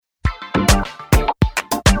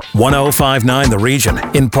1059 The Region,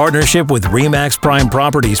 in partnership with RE/MAX Prime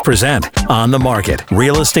Properties, present On the Market,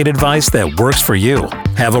 real estate advice that works for you.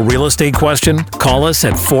 Have a real estate question? Call us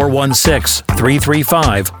at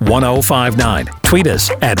 416-335-1059. Tweet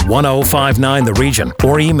us at 1059 The Region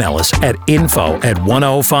or email us at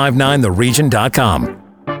info@1059theregion.com.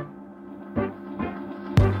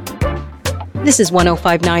 This is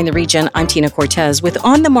 1059 The Region. I'm Tina Cortez with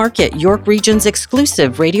On the Market, York Region's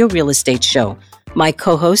exclusive radio real estate show. My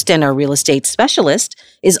co-host and our real estate specialist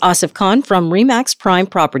is Asif Khan from RE/MAX Prime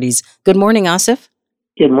Properties. Good morning, Asif.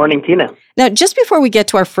 Good morning, Tina. Now, just before we get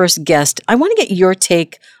to our first guest, I want to get your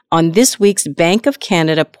take on this week's Bank of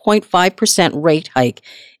Canada 0.5% rate hike.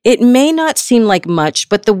 It may not seem like much,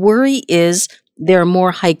 but the worry is there are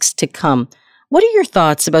more hikes to come. What are your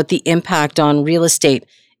thoughts about the impact on real estate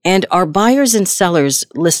and are buyers and sellers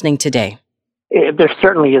listening today? There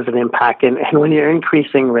certainly is an impact. And when you're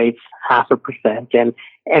increasing rates 0.5%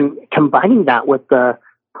 and combining that with the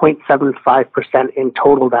 0.75% in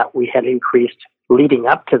total that we had increased leading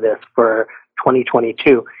up to this for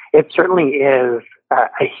 2022, it certainly is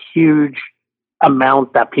a huge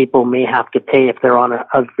amount that people may have to pay if they're on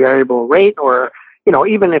a variable rate or,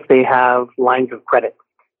 even if they have lines of credit.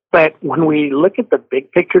 But when we look at the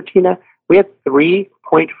big picture, Tina, we had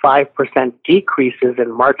 3.5% decreases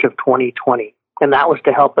in March of 2020, and that was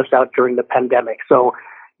to help us out during the pandemic. So,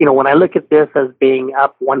 when I look at this as being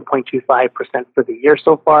up 1.25% for the year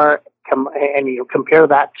so far, and you compare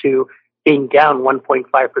that to being down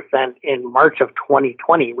 1.5% in March of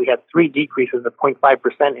 2020, we had three decreases of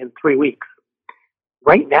 0.5% in 3 weeks.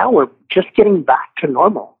 Right now, we're just getting back to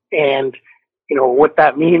normal. And, what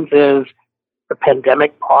that means is the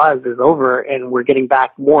pandemic pause is over and we're getting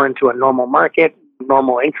back more into a normal market,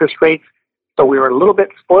 normal interest rates. So we were a little bit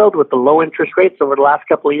spoiled with the low interest rates over the last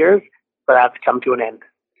couple of years, but that's come to an end.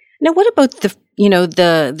 Now, what about the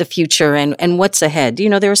future and what's ahead?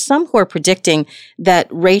 There are some who are predicting that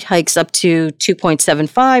rate hikes up to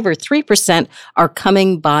 2.75 or 3% are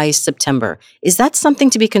coming by September. Is that something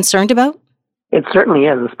to be concerned about? It certainly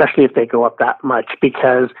is, especially if they go up that much,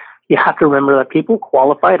 because you have to remember that people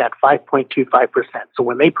qualified at 5.25%. So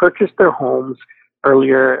when they purchased their homes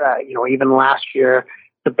earlier, even last year,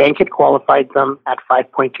 the bank had qualified them at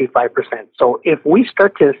 5.25%. So if we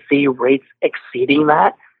start to see rates exceeding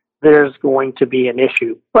that, there's going to be an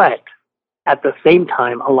issue. But at the same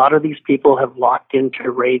time, a lot of these people have locked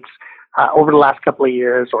into rates over the last couple of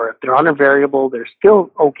years, or if they're on a variable, they're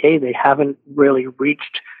still okay. They haven't really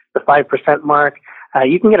reached the 5% mark.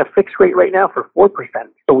 You can get a fixed rate right now for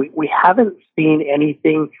 4%. So we haven't seen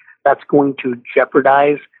anything that's going to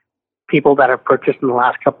jeopardize people that have purchased in the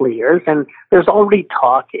last couple of years. And there's already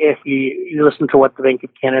talk, if you listen to what the Bank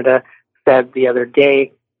of Canada said the other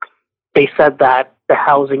day, they said that the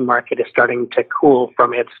housing market is starting to cool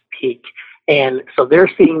from its peak. And so they're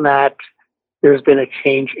seeing that there's been a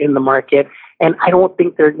change in the market. And I don't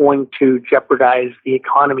think they're going to jeopardize the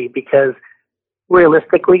economy because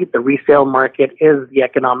realistically, the resale market is the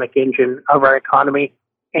economic engine of our economy.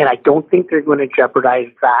 And I don't think they're going to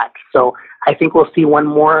jeopardize that. So I think we'll see one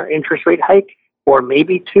more interest rate hike or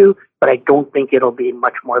maybe two, but I don't think it'll be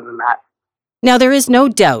much more than that. Now, there is no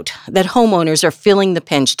doubt that homeowners are feeling the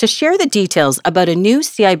pinch. To share the details about a new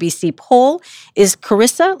CIBC poll is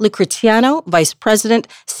Carissa Lucreziano, Vice President,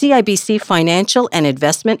 CIBC Financial and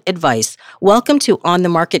Investment Advice. Welcome to On the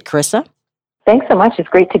Market, Carissa. Thanks so much. It's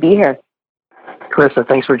great to be here. Carissa,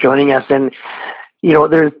 thanks for joining us. And,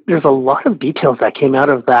 there's a lot of details that came out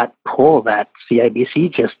of that poll that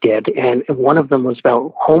CIBC just did. And one of them was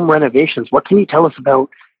about home renovations. What can you tell us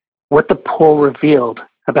about what the poll revealed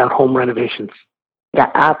about home renovations?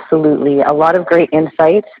 Yeah, absolutely. A lot of great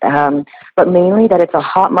insights, but mainly that it's a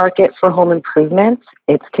hot market for home improvements.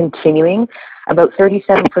 It's continuing. About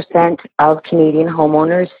 37% of Canadian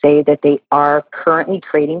homeowners say that they are currently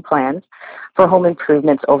creating plans for home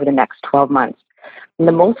improvements over the next 12 months. And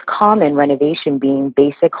the most common renovation being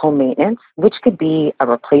basic home maintenance, which could be a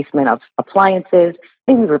replacement of appliances,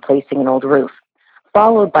 maybe replacing an old roof,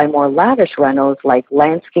 followed by more lavish renos like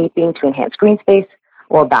landscaping to enhance green space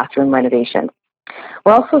or bathroom renovation.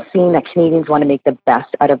 We're also seeing that Canadians want to make the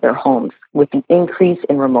best out of their homes with the increase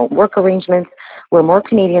in remote work arrangements, where more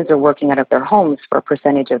Canadians are working out of their homes for a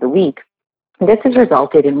percentage of the week. This has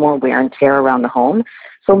resulted in more wear and tear around the home,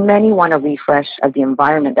 so many want a refresh of the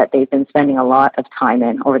environment that they've been spending a lot of time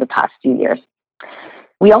in over the past few years.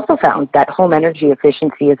 We also found that home energy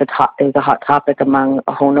efficiency is a hot topic among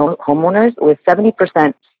homeowners, with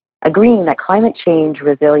 70% agreeing that climate change,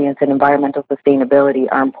 resilience, and environmental sustainability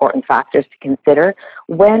are important factors to consider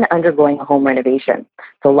when undergoing a home renovation.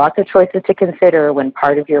 So lots of choices to consider when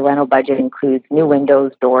part of your rental budget includes new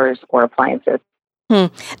windows, doors, or appliances. Now,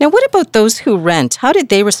 what about those who rent? How did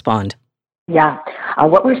they respond? Yeah.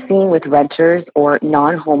 What we're seeing with renters or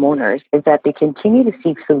non-homeowners is that they continue to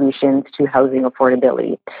seek solutions to housing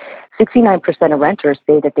affordability. 69% of renters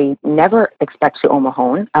say that they never expect to own a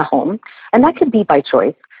home, and that could be by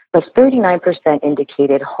choice, but 39%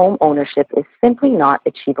 indicated home ownership is simply not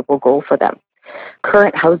an achievable goal for them.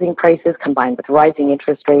 Current housing prices combined with rising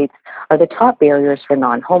interest rates are the top barriers for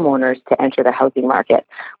non-homeowners to enter the housing market,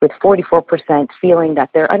 with 44% feeling that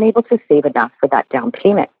they're unable to save enough for that down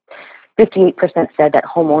payment. 58% said that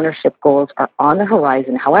home ownership goals are on the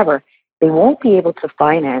horizon. However, they won't be able to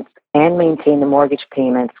finance and maintain the mortgage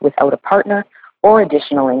payments without a partner or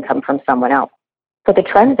additional income from someone else. So the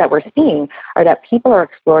trends that we're seeing are that people are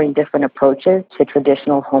exploring different approaches to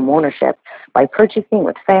traditional home ownership by purchasing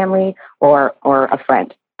with family or a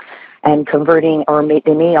friend, and converting,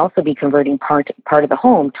 they may also be converting part of the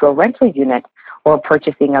home to a rental unit or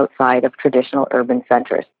purchasing outside of traditional urban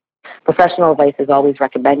centers. Professional advice is always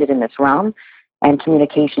recommended in this realm, and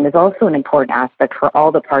communication is also an important aspect for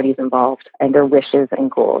all the parties involved and their wishes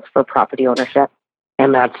and goals for property ownership.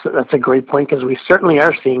 And that's a great point, because we certainly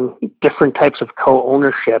are seeing different types of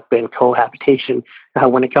co-ownership and cohabitation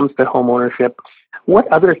when it comes to home ownership. What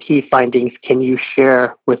other key findings can you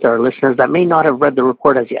share with our listeners that may not have read the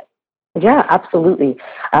report as yet? Yeah, absolutely.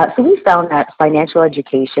 So we found that financial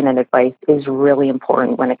education and advice is really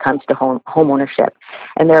important when it comes to home ownership.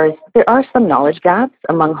 And there are some knowledge gaps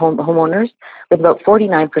among homeowners, with about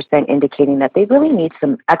 49% indicating that they really need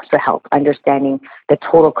some extra help understanding the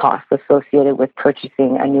total costs associated with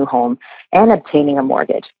purchasing a new home and obtaining a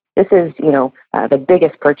mortgage. This is, the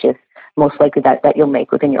biggest purchase most likely that you'll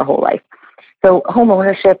make within your whole life. So home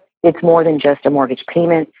ownership, it's more than just a mortgage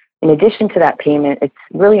payment. In addition to that payment, it's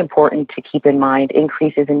really important to keep in mind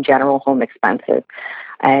increases in general home expenses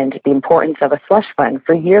and the importance of a slush fund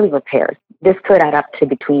for yearly repairs. This could add up to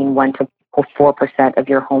between 1% to 4% of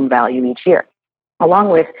your home value each year.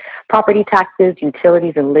 Along with property taxes,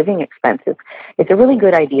 utilities, and living expenses, it's a really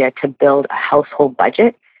good idea to build a household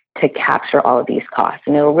budget to capture all of these costs,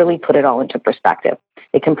 and it will really put it all into perspective.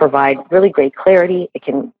 It can provide really great clarity. It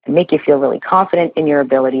can make you feel really confident in your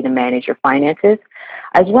ability to manage your finances,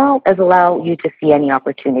 as well as allow you to see any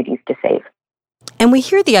opportunities to save. And we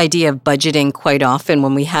hear the idea of budgeting quite often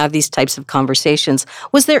when we have these types of conversations.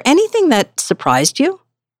 Was there anything that surprised you?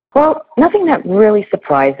 Well, nothing that really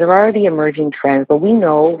surprised. There are the emerging trends, but we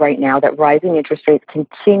know right now that rising interest rates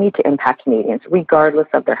continue to impact Canadians, regardless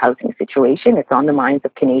of their housing situation. It's on the minds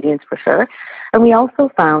of Canadians for sure. And we also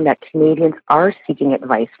found that Canadians are seeking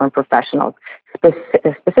advice from professionals,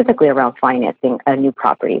 specifically around financing a new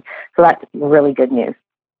property. So that's really good news.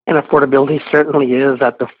 And affordability certainly is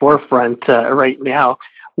at the forefront right now.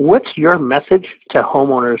 What's your message to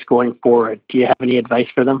homeowners going forward? Do you have any advice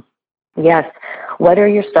for them? Yes. Whether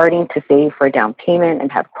you're starting to save for a down payment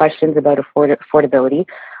and have questions about affordability,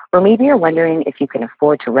 or maybe you're wondering if you can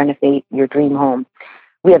afford to renovate your dream home,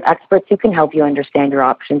 we have experts who can help you understand your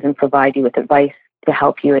options and provide you with advice to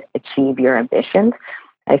help you achieve your ambitions.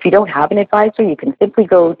 If you don't have an advisor, you can simply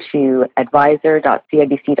go to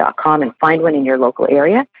advisor.cibc.com and find one in your local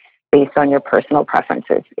area based on your personal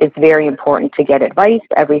preferences. It's very important to get advice,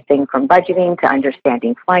 everything from budgeting to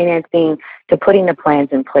understanding financing to putting the plans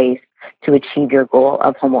in place to achieve your goal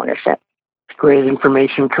of homeownership. Great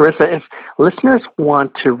information. Carissa, if listeners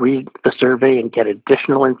want to read the survey and get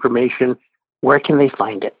additional information, where can they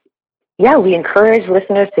find it? Yeah, we encourage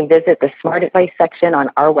listeners to visit the Smart Advice section on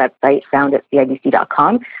our website, found at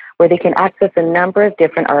CIBC.com, where they can access a number of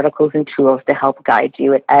different articles and tools to help guide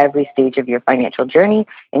you at every stage of your financial journey,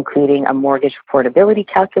 including a mortgage affordability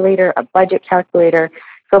calculator, a budget calculator,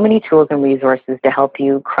 so many tools and resources to help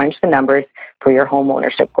you crunch the numbers for your home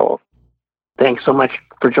ownership goals. Thanks so much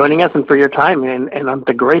for joining us and for your time and on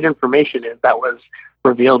the great information that was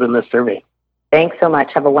revealed in this survey. Thanks so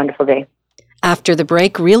much. Have a wonderful day. After the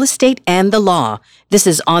break, real estate and the law. This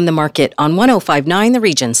is On the Market on 105.9 The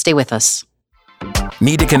Region. Stay with us.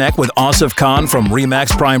 Need to connect with Asif Khan from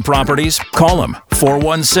RE/MAX Prime Properties? Call him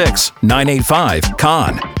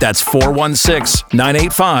 416-985-KHAN. That's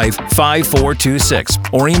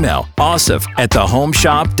 416-985-5426. Or email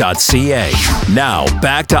asif@thehomeshop.ca. Now,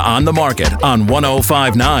 back to On the Market on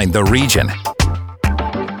 105.9 The Region.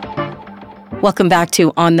 Welcome back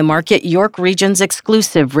to On the Market, York Region's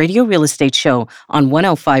exclusive radio real estate show on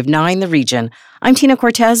 105.9 The Region. I'm Tina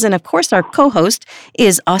Cortez, and of course, our co-host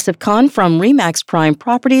is Asif Khan from Remax Prime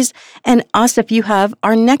Properties. And Asif, you have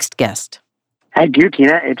our next guest. I do,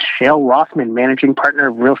 Tina. It's Shayle Rothman, managing partner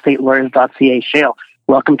of realestatelawyers.ca. Shayle,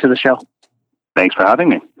 welcome to the show. Thanks for having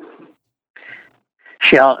me.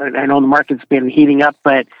 Shayle, I know the market's been heating up,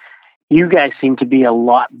 but you guys seem to be a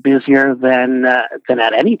lot busier than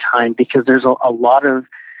at any time, because there's a lot of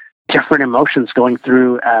different emotions going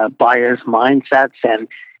through buyers' mindsets,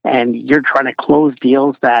 and you're trying to close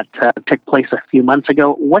deals that took place a few months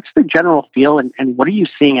ago. What's the general feel, and what are you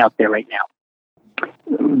seeing out there right now?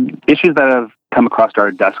 Issues that have come across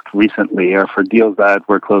our desk recently are for deals that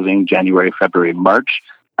were closing January, February, March,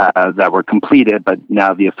 that were completed, but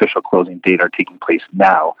now the official closing date are taking place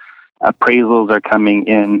now. Appraisals are coming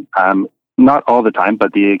in, not all the time,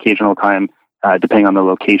 but the occasional time, depending on the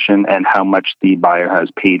location and how much the buyer has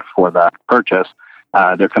paid for that purchase.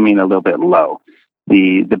 They're coming in a little bit low.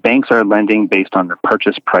 The banks are lending based on the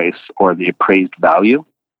purchase price or the appraised value,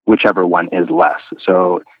 whichever one is less.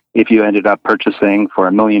 So if you ended up purchasing for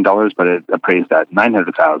 $1 million, but it appraised at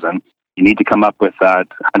 $900,000, you need to come up with that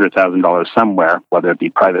 $100,000 somewhere, whether it be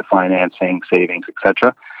private financing, savings,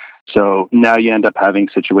 etc. So now you end up having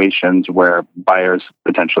situations where buyers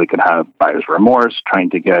potentially could have buyer's remorse, trying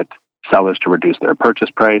to get sellers to reduce their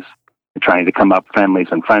purchase price, trying to come up, families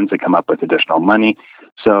and friends to come up with additional money.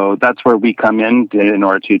 So that's where we come in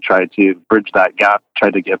order to try to bridge that gap,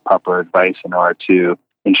 try to give proper advice in order to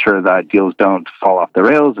ensure that deals don't fall off the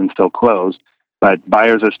rails and still close. But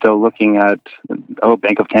buyers are still looking at,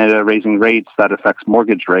 Bank of Canada raising rates, that affects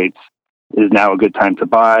mortgage rates. Is now a good time to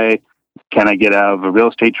buy? Can I get out of a real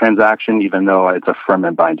estate transaction, even though it's a firm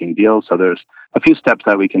and binding deal? So there's a few steps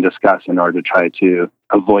that we can discuss in order to try to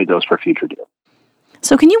avoid those for future deals.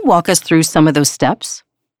 So can you walk us through some of those steps?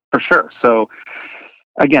 For sure. So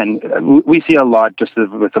again, we see a lot just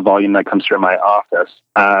with the volume that comes through my office.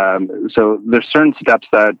 So there's certain steps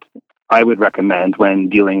that I would recommend when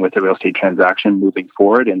dealing with a real estate transaction moving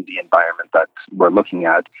forward in the environment that we're looking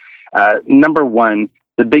at. Number one,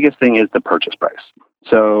 the biggest thing is the purchase price.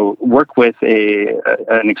 So work with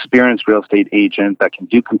an experienced real estate agent that can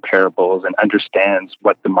do comparables and understands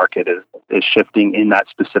what the market is shifting in that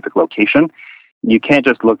specific location. You can't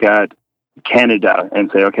just look at Canada and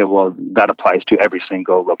say, okay, well, that applies to every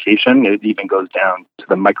single location. It even goes down to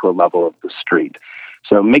the micro level of the street.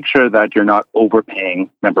 So make sure that you're not overpaying,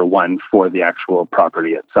 number one, for the actual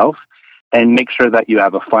property itself, and make sure that you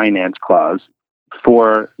have a finance clause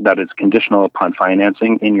for that is conditional upon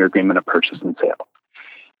financing in your agreement of purchase and sale.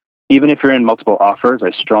 Even if you're in multiple offers, I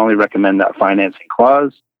strongly recommend that financing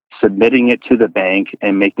clause, submitting it to the bank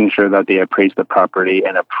and making sure that they appraise the property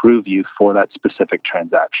and approve you for that specific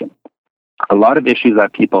transaction. A lot of issues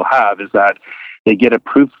that people have is that they get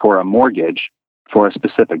approved for a mortgage for a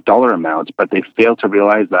specific dollar amount, but they fail to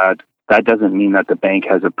realize that that doesn't mean that the bank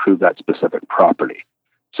has approved that specific property.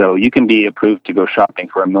 So you can be approved to go shopping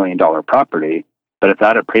for $1 million property, but if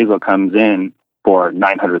that appraisal comes in for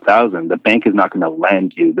 $900,000, the bank is not going to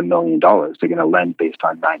lend you the $1 million. They're going to lend based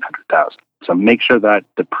on $900,000. So make sure that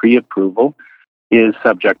the pre-approval is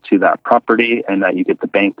subject to that property and that you get the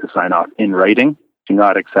bank to sign off in writing. Do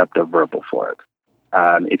not accept a verbal for it.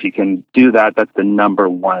 If you can do that, that's the number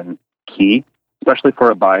one key, especially for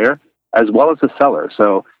a buyer as well as a seller.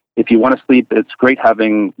 So if you want to sleep, it's great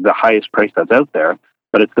having the highest price that's out there,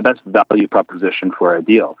 but it's the best value proposition for a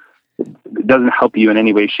deal. It doesn't help you in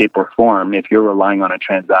any way, shape, or form if you're relying on a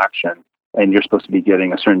transaction and you're supposed to be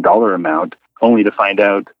getting a certain dollar amount, only to find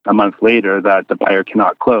out a month later that the buyer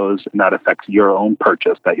cannot close, and that affects your own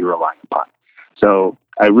purchase that you're relying upon. So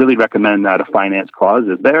I really recommend that a finance clause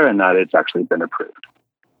is there and that it's actually been approved.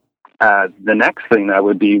 The next thing that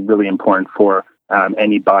would be really important for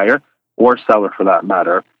any buyer or seller for that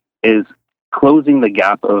matter is closing the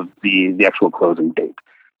gap of the actual closing date.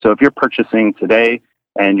 So if you're purchasing today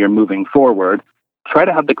and you're moving forward, try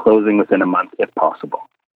to have the closing within a month if possible.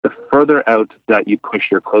 The further out that you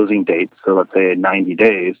push your closing date, so let's say 90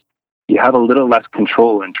 days, you have a little less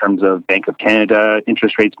control in terms of Bank of Canada,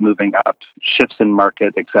 interest rates moving up, shifts in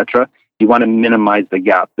market, etc. You want to minimize the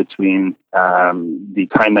gap between the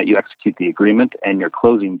time that you execute the agreement and your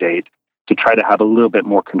closing date to try to have a little bit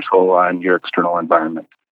more control on your external environment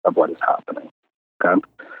of what is happening. Okay?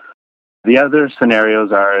 The other scenarios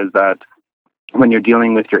is that when you're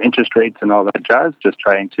dealing with your interest rates and all that jazz, just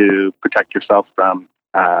trying to protect yourself from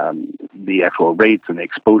the actual rates and the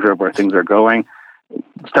exposure of where things are going,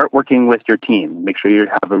 start working with your team. Make sure you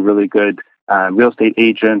have a really good real estate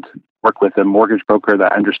agent, work with a mortgage broker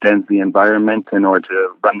that understands the environment in order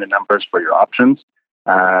to run the numbers for your options,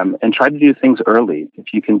 and try to do things early.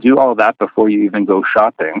 If you can do all that before you even go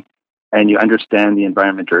shopping, and you understand the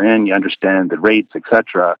environment you're in, you understand the rates,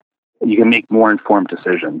 etc., you can make more informed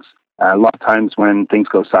decisions. A lot of times when things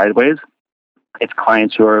go sideways, it's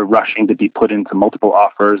clients who are rushing to be put into multiple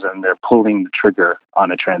offers and they're pulling the trigger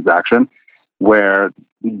on a transaction where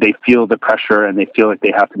they feel the pressure and they feel like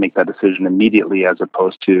they have to make that decision immediately as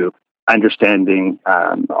opposed to understanding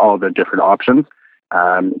all the different options.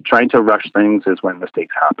 Trying to rush things is when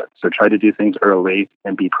mistakes happen. So try to do things early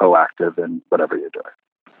and be proactive in whatever you're doing.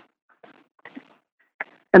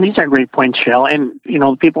 And these are great points, Shayle. And,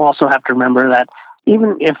 people also have to remember that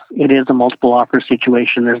even if it is a multiple offer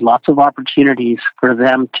situation, there's lots of opportunities for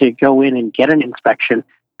them to go in and get an inspection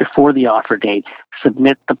before the offer date,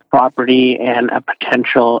 submit the property and a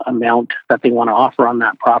potential amount that they want to offer on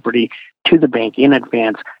that property to the bank in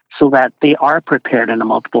advance so that they are prepared in a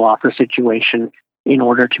multiple offer situation in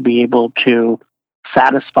order to be able to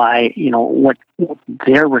satisfy, what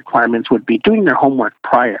their requirements would be, doing their homework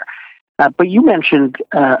prior. But you mentioned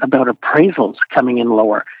about appraisals coming in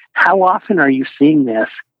lower. How often are you seeing this,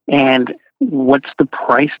 and what's the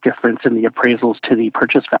price difference in the appraisals to the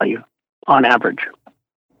purchase value on average?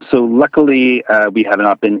 So luckily, we have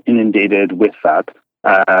not been inundated with that.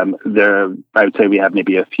 I would say we have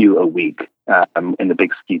maybe a few a week in the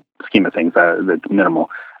big scheme of things, that's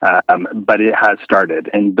minimal. But it has started.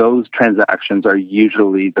 And those transactions are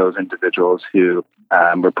usually those individuals who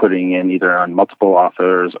were putting in either on multiple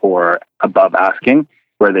offers or above asking,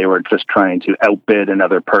 where they were just trying to outbid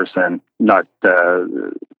another person, not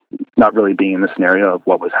really being in the scenario of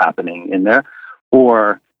what was happening in there.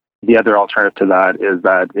 Or the other alternative to that is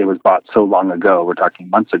that it was bought so long ago, we're talking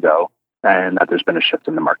months ago, and that there's been a shift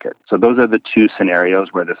in the market. So those are the two scenarios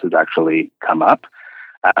where this has actually come up.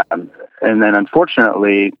 And then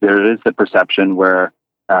unfortunately, there is the perception where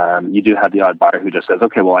you do have the odd buyer who just says,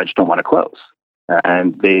 okay, well, I just don't want to close.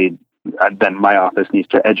 And then my office needs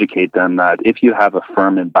to educate them that if you have a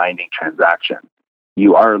firm and binding transaction,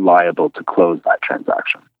 you are liable to close that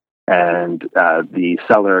transaction. And the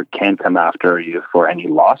seller can come after you for any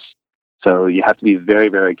loss. So you have to be very,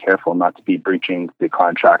 very careful not to be breaching the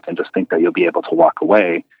contract and just think that you'll be able to walk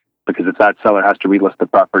away. Because if that seller has to relist the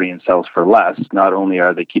property and sells for less, not only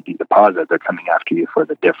are they keeping deposit, they're coming after you for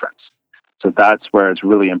the difference. So that's where it's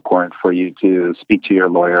really important for you to speak to your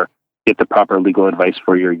lawyer, get the proper legal advice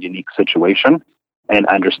for your unique situation, and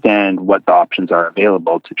understand what the options are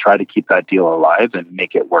available to try to keep that deal alive and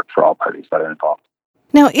make it work for all parties that are involved.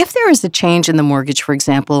 Now, if there is a change in the mortgage, for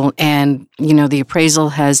example, and, the appraisal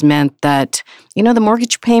has meant that, the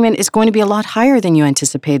mortgage payment is going to be a lot higher than you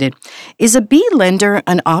anticipated, is a B lender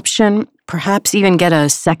an option, perhaps even get a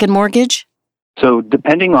second mortgage? So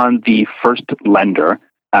depending on the first lender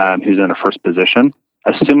who's in a first position,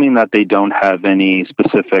 assuming that they don't have any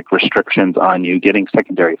specific restrictions on you getting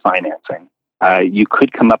secondary financing, you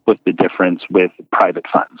could come up with the difference with private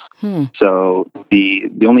funds. So the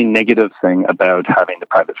only negative thing about having the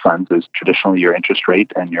private funds is traditionally your interest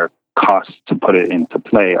rate and your costs to put it into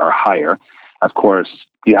play are higher. Of course,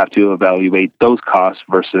 you have to evaluate those costs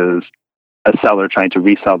versus a seller trying to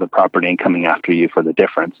resell the property and coming after you for the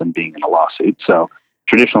difference and being in a lawsuit. So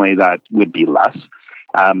traditionally that would be less.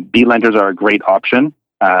 B lenders are a great option.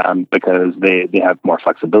 Because they have more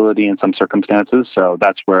flexibility in some circumstances. So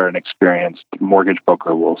that's where an experienced mortgage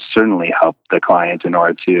broker will certainly help the client in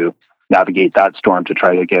order to navigate that storm to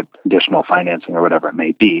try to get additional financing or whatever it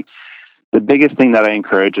may be. The biggest thing that I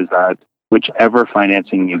encourage is that whichever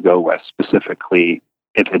financing you go with, specifically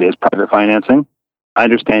if it is private financing,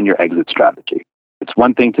 understand your exit strategy. It's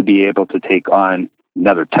one thing to be able to take on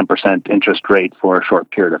another 10% interest rate for a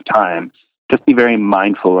short period of time. Just be very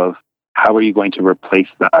mindful of how are you going to replace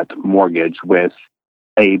that mortgage with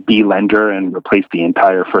a B lender and replace the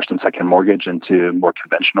entire first and second mortgage into more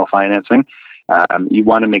conventional financing? You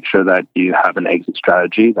want to make sure that you have an exit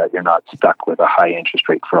strategy, that you're not stuck with a high interest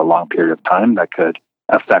rate for a long period of time that could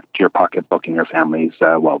affect your pocketbook and your family's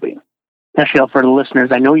well-being. Now, Shayle, for the listeners,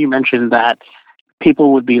 I know you mentioned that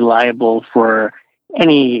people would be liable for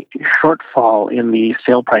any shortfall in the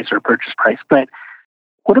sale price or purchase price, but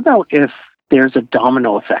what about if there's a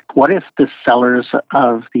domino effect? What if the sellers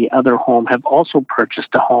of the other home have also purchased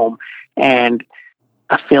a home and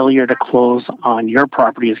a failure to close on your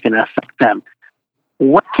property is going to affect them?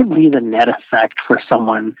 What could be the net effect for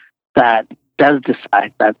someone that does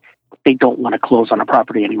decide that they don't want to close on a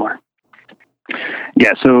property anymore?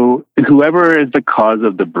 Yeah, so whoever is the cause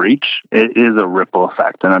of the breach, it is a ripple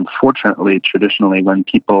effect. And unfortunately, traditionally, when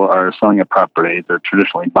people are selling a property, they're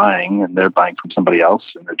traditionally buying, and they're buying from somebody else,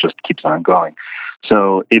 and it just keeps on going.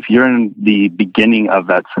 So if you're in the beginning of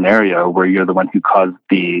that scenario where you're the one who caused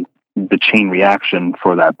the chain reaction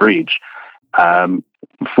for that breach,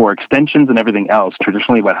 For extensions and everything else,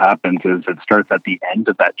 traditionally what happens is it starts at the end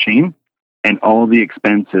of that chain, and all the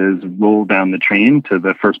expenses roll down the train to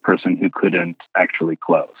the first person who couldn't actually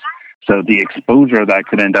close. So the exposure that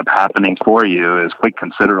could end up happening for you is quite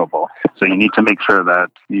considerable. So you need to make sure that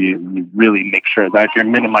you really make sure that you're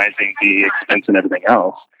minimizing the expense and everything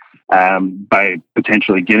else by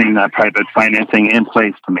potentially getting that private financing in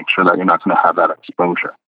place to make sure that you're not going to have that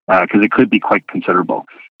exposure, because it could be quite considerable.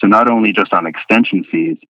 So not only just on extension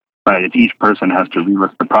fees, but if each person has to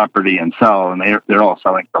relist the property and sell, and they're all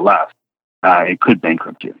selling for less, it could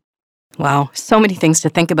bankrupt you. Wow, so many things to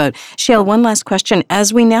think about. Shayle, one last question.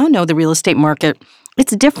 As we now know, the real estate market,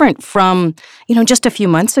 it's different from, just a few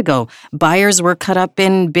months ago. Buyers were caught up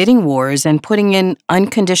in bidding wars and putting in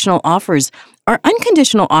unconditional offers. Are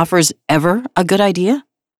unconditional offers ever a good idea?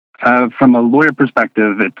 From a lawyer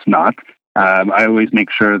perspective, it's not. I always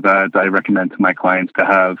make sure that I recommend to my clients to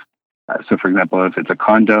have, so for example, if it's a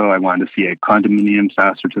condo, I want to see a condominium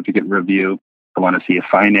staff certificate review. I want to see a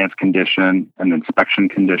finance condition, an inspection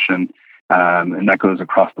condition, and that goes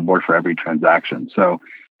across the board for every transaction. So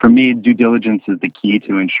for me, due diligence is the key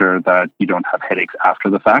to ensure that you don't have headaches after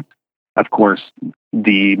the fact. Of course,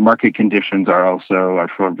 the market conditions are also a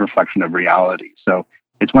reflection of reality. So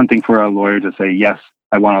it's one thing for a lawyer to say, yes,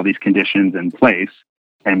 I want all these conditions in place,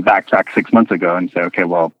 and backtrack 6 months ago and say, okay,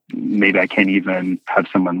 well, maybe I can't even have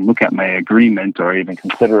someone look at my agreement or even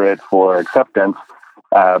consider it for acceptance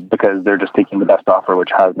because they're just taking the best offer,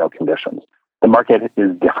 which has no conditions. The market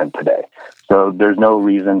is different today. So there's no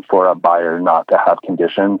reason for a buyer not to have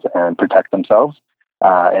conditions and protect themselves.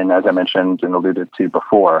 And as I mentioned and alluded to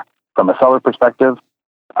before, from a seller perspective,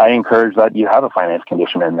 I encourage that you have a finance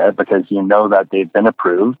condition in there because you know that they've been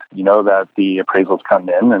approved, you know that the appraisals come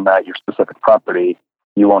in and that your specific property,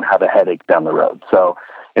 you won't have a headache down the road. So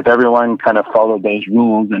if everyone kind of followed those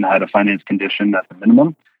rules and had a finance condition at the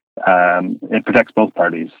minimum, it protects both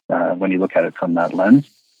parties when you look at it from that lens.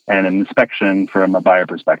 And an inspection from a buyer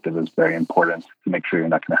perspective is very important to make sure you're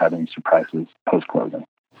not going to have any surprises post-closing.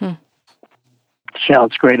 Shayle,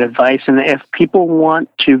 it's great advice. And if people want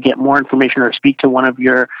to get more information or speak to one of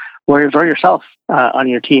your lawyers or yourself on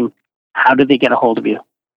your team, how do they get a hold of you?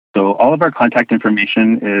 So all of our contact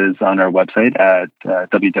information is on our website at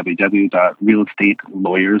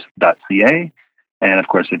www.realestatelawyers.ca. And of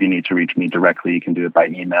course, if you need to reach me directly, you can do it by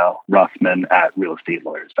email,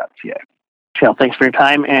 rothman@realestatelawyers.ca. Shayle, thanks for your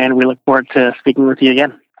time, and we look forward to speaking with you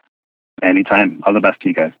again. Anytime. All the best to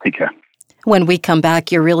you guys. Take care. When we come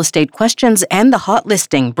back, your real estate questions and the hot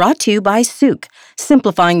listing brought to you by Souk,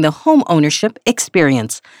 simplifying the home ownership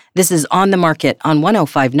experience. This is On the Market on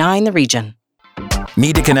 105.9 The Region.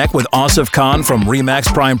 Need to connect with Asif Khan from RE/MAX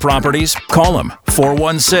Prime Properties? Call him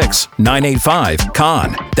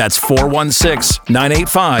 416-985-KHAN. That's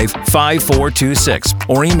 416-985-5426.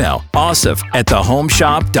 Or email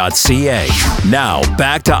asif@thehomeshop.ca. Now,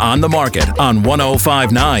 back to On the Market on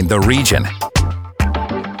 105.9 The Region.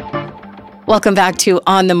 Welcome back to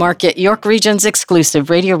On the Market, York Region's exclusive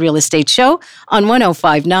radio real estate show on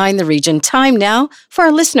 105.9 The Region. Time now for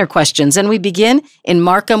our listener questions. And we begin in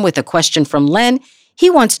Markham with a question from Len. He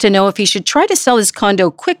wants to know if he should try to sell his condo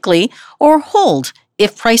quickly or hold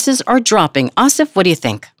if prices are dropping. Asif, what do you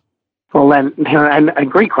think? Well, Len, a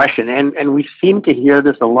great question. And we seem to hear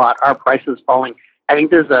this a lot. Are prices falling? I think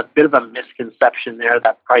there's a bit of a misconception there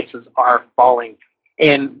that prices are falling.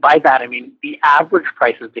 And by that, I mean the average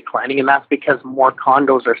price is declining, and that's because more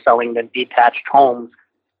condos are selling than detached homes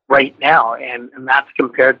right now. And that's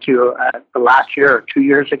compared to the last year or 2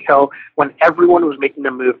 years ago when everyone was making the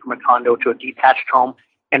move from a condo to a detached home.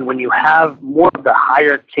 And when you have more of the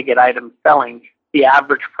higher ticket items selling, the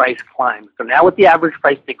average price climbs. So now with the average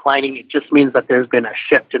price declining, it just means that there's been a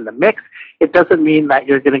shift in the mix. It doesn't mean that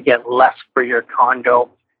you're going to get less for your condo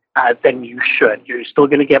than you should. You're still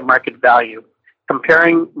going to get market value.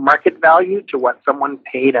 Comparing market value to what someone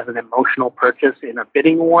paid as an emotional purchase in a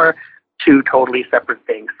bidding war, two totally separate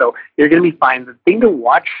things. So you're going to be fine. The thing to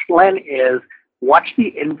watch, Len, is watch the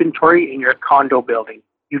inventory in your condo building.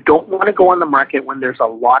 You don't want to go on the market when there's a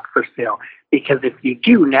lot for sale, because if you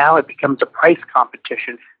do, now it becomes a price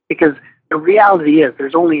competition, because the reality is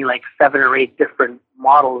there's only like 7 or 8 different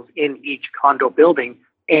models in each condo building.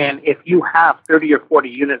 And if you have 30 or 40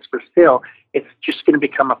 units for sale, it's just going to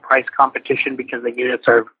become a price competition because the units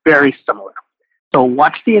are very similar. So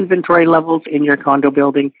watch the inventory levels in your condo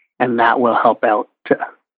building, and that will help out.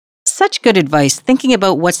 Such good advice. Thinking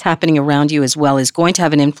about what's happening around you as well is going to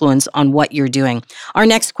have an influence on what you're doing. Our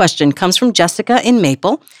next question comes from Jessica in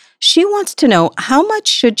Maple. She wants to know, how much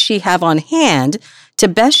should she have on hand to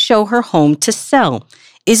best show her home to sell?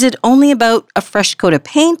 Is it only about a fresh coat of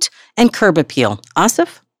paint and curb appeal?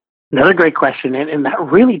 Asif? Another great question, and that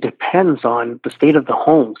really depends on the state of the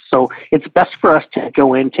home. So it's best for us to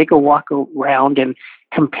go in, take a walk around, and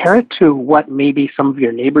compare it to what maybe some of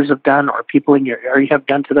your neighbors have done or people in your area have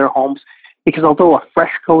done to their homes. Because although a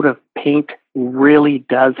fresh coat of paint really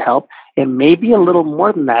does help, it may be a little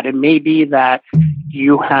more than that. It may be that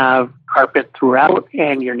you have carpet throughout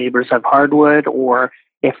and your neighbors have hardwood, or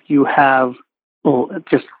if you have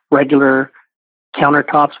just regular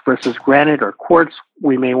countertops versus granite or quartz,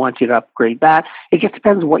 we may want you to upgrade that. It just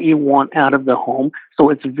depends what you want out of the home. So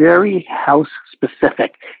it's very house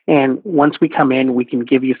specific. And once we come in, we can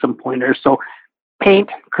give you some pointers. So paint,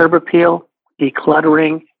 curb appeal,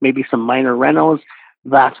 decluttering, maybe some minor renos,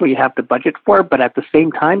 that's what you have to budget for. But at the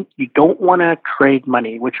same time, you don't want to trade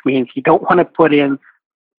money, which means you don't want to put in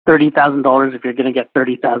 $30,000 if you're going to get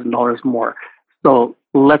 $30,000 more. So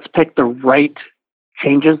let's pick the right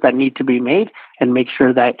changes that need to be made and make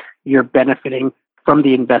sure that you're benefiting from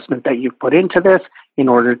the investment that you've put into this in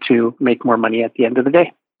order to make more money at the end of the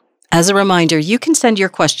day. As a reminder, you can send your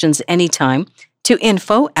questions anytime to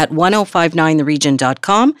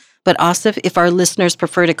info@1059theregion.com. But Asif, if our listeners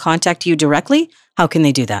prefer to contact you directly, how can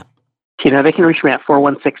they do that? They can reach me at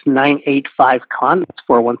 416-985-CON. That's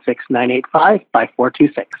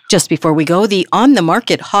 416-985-5426. Just before we go, the On the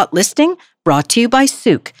Market hot listing brought to you by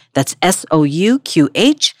Souq. That's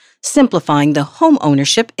SOUQH, simplifying the home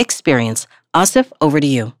ownership experience. Asif, over to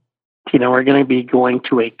you. We're going to be going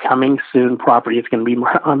to a coming soon property. It's going to be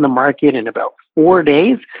on the market in about 4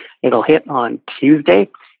 days. It'll hit on Tuesday,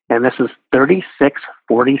 and this is 36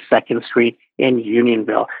 42nd Street in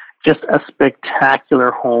Unionville. Just a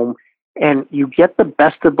spectacular home. And you get the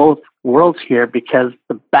best of both worlds here because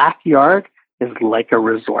the backyard is like a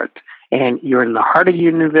resort. And you're in the heart of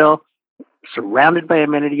Unionville, surrounded by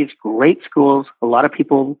amenities, great schools. A lot of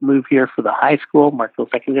people move here for the high school.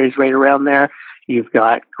 Markville Secondary is right around there. You've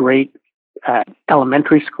got great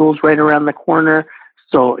elementary schools right around the corner.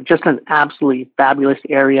 So just an absolutely fabulous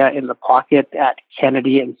area in the pocket at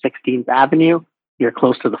Kennedy and 16th Avenue. You're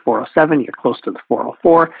close to the 407. You're close to the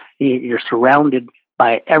 404. You're surrounded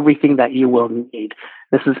by everything that you will need.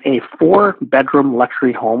 This is a 4-bedroom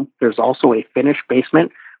luxury home. There's also a finished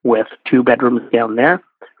basement with 2 bedrooms down there,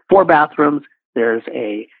 4 bathrooms. There's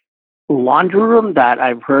a laundry room that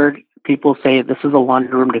I've heard people say this is a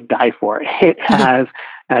laundry room to die for. It has,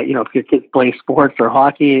 if your kids play sports or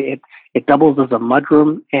hockey, it doubles as a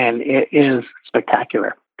mudroom, and it is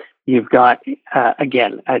spectacular. You've got,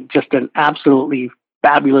 just an absolutely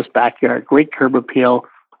fabulous backyard, great curb appeal,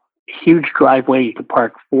 huge driveway. You can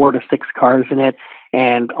park 4 to 6 cars in it,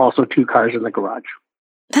 and also 2 cars in the garage.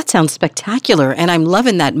 That sounds spectacular, and I'm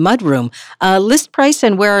loving that mudroom. List price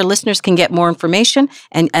and where our listeners can get more information.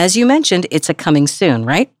 And as you mentioned, it's a coming soon,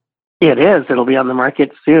 right? It is. It'll be on the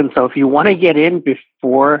market soon. So if you want to get in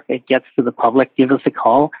before it gets to the public, give us a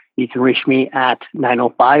call. You can reach me at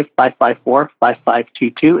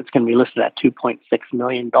 905-554-5522. It's going to be listed at $2.6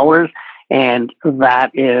 million, and that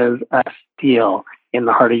is a steal in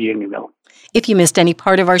the heart of Unionville. If you missed any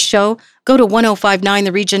part of our show, go to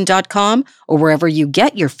 1059theregion.com or wherever you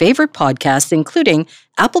get your favorite podcasts, including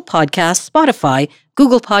Apple Podcasts, Spotify,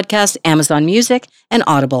 Google Podcasts, Amazon Music, and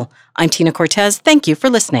Audible. I'm Tina Cortez. Thank you for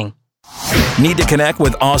listening. Need to connect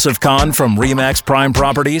with Asif Khan from RE/MAX Prime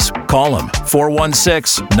Properties? Call him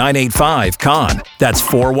 416-985-KHAN. That's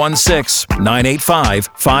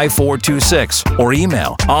 416-985-5426. Or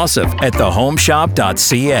email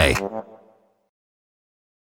asif@thehomeshop.ca.